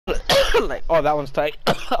Like, oh, that one's tight.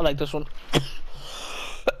 I like this one.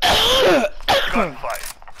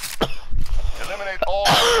 Gunfight. Eliminate all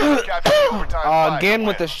enemies, capture the overtime prize Again to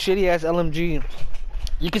with the win. shitty ass LMG.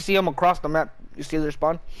 You can see them across the map. You see their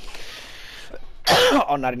spawn?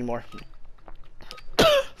 Oh, not anymore.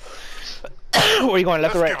 Where are you going,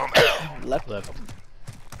 left or right? Left. Left.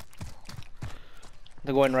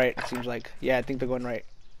 They're going right, it seems like. Yeah, I think they're going right.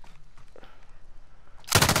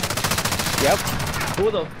 Yep.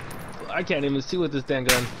 Who the? I can't even see with this damn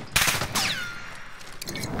gun.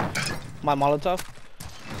 My Molotov.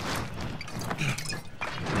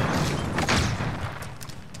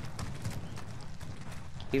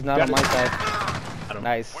 He's not Got on my it. side. I don't.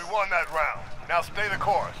 Nice. We won that round. Now stay the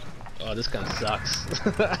course. Oh, this gun sucks.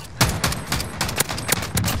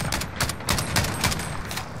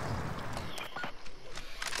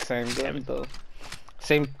 Same gun though.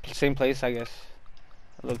 Same place, I guess.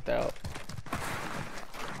 I looked out.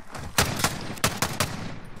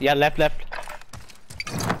 Yeah, left.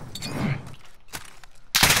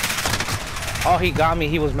 Oh, he got me.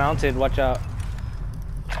 He was mounted. Watch out.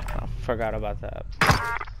 I forgot about that.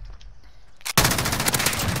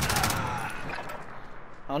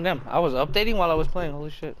 Oh damn! I was updating while I was playing. Holy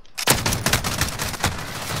shit!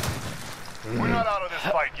 We're not out of this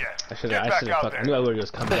fight yet. I should Get have. back out I there. knew I would have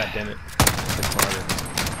just come. God damn it. It's harder.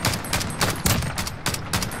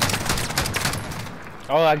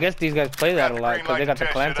 Oh, I guess these guys play that a Got the lot green because they light got the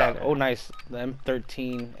to clan test it tag. out. Oh, nice. The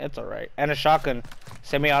M13. It's alright. And a shotgun.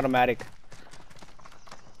 Semi-automatic.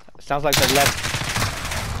 Sounds like they're left.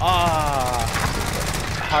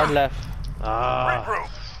 Ah. Hard left. Ah. Regroup.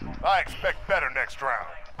 I expect better next round.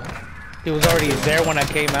 He was already there when I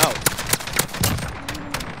came out.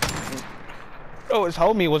 Oh, his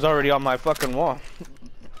homie was already on my fucking wall.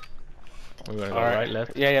 We're gonna go All right,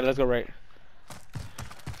 left. Yeah, let's go right.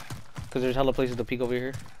 Because there's hella places to peek over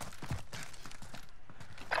here.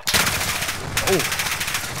 Oh.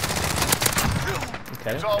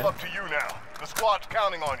 Okay. It's all up to you now. The squad's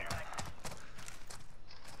counting on you.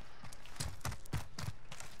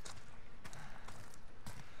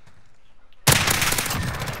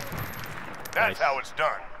 That's Nice. how it's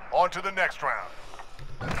done. On to the next round.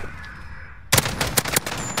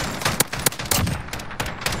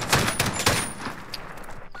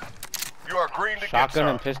 You are green to Shotgun get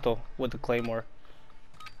and some. pistol with the claymore.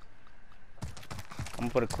 I'm gonna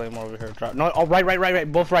put a claymore over here. Drop. No, oh,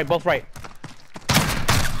 right. Both right.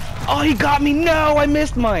 Oh, he got me. No, I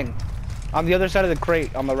missed mine. On the other side of the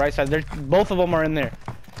crate, on the right side. There's both of them are in there.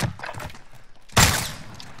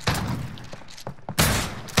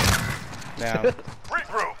 Damn.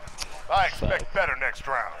 Regroup. I expect better next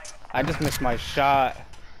round. I just missed my shot.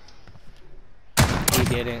 He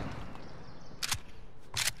didn't.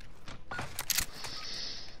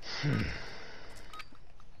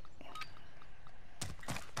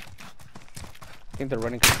 I think they're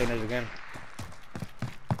running containers again.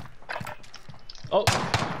 Oh.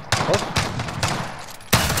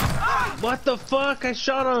 What the fuck? I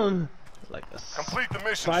shot him. Like a Complete the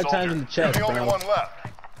mission, 5 soldier. times in the chest, You're the only bro. one left.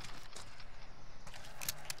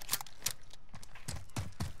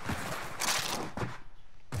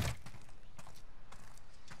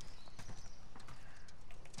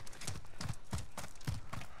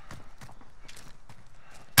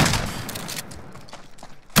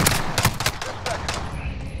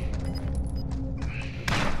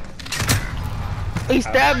 He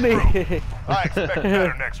stabbed me. I expect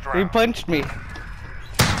better next He round. punched me.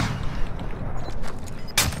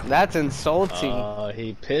 That's insulting.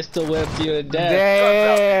 He pistol whipped you to death.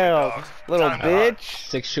 Damn, little Time to hunt. bitch.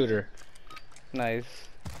 6-shooter. Nice.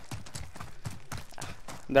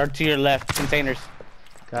 They're to your left, containers.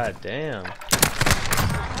 God damn.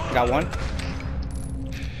 Got one.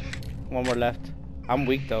 One more left. I'm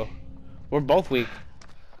weak though. We're both weak.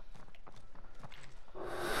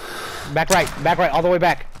 Back right, all the way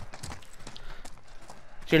back.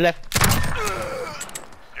 To your left.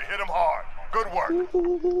 You hit him hard. Good work.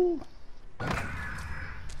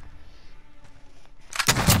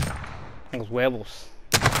 Those huevos.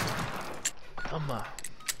 Come on.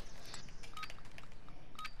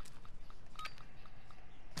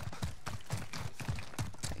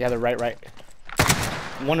 Yeah, they're right.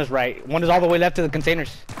 One is right. One is all the way left to the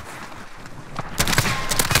containers.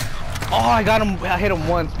 Oh, I got him. I hit him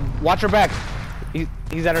once. Watch her back.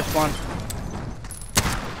 He's at her spawn.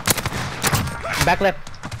 Back left.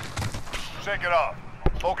 Shake it off.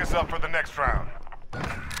 Focus up for the next round.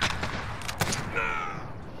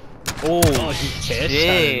 Oh, He shit.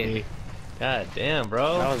 headshotted me. God damn,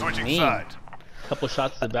 bro. That was Switching mean. sides. Couple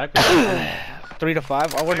shots to the back. 3 to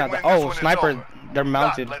 5. Oh, we're They not. win, Oh, this one is sniper. over. They're Do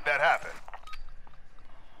mounted. not let that happen.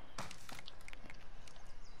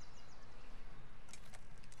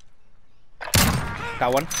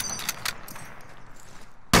 Got one.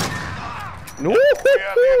 No. We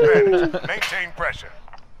have the advantage. Maintain pressure.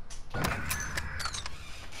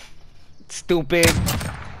 Stupid.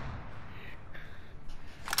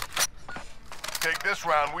 Take this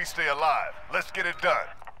round, we stay alive. Let's get it done.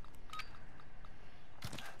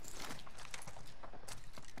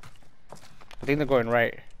 I think they're going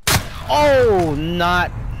right. Oh,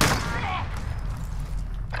 not.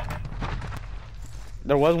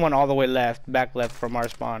 There was one all the way left, back left from our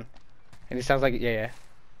spawn. And he sounds like, yeah.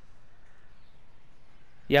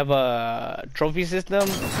 You have a trophy system?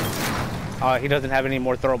 He doesn't have any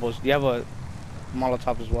more throwables. You have a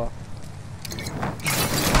Molotov as well.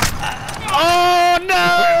 Oh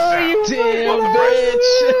no! You Damn, bitch!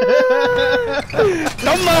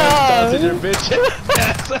 Come on! Sausage your bitch.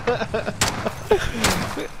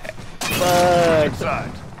 Fuck.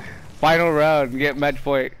 Side. Final round, get match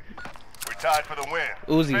point. We're tied for the win.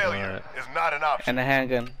 Uzi. Failure is not an option. And a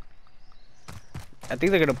handgun. I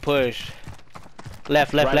think they're gonna push.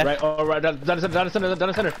 Left. Right. Oh, right. Down the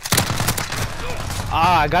center.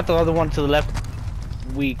 Ah, I got the other one to the left.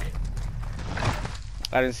 Weak.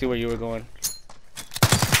 I didn't see where you were going.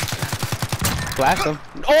 Blast him.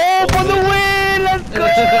 Oh, for the win! Let's go!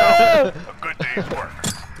 A good day's work.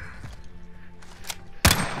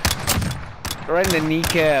 Right in the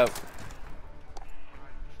kneecap.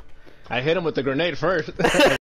 I hit him with the grenade first.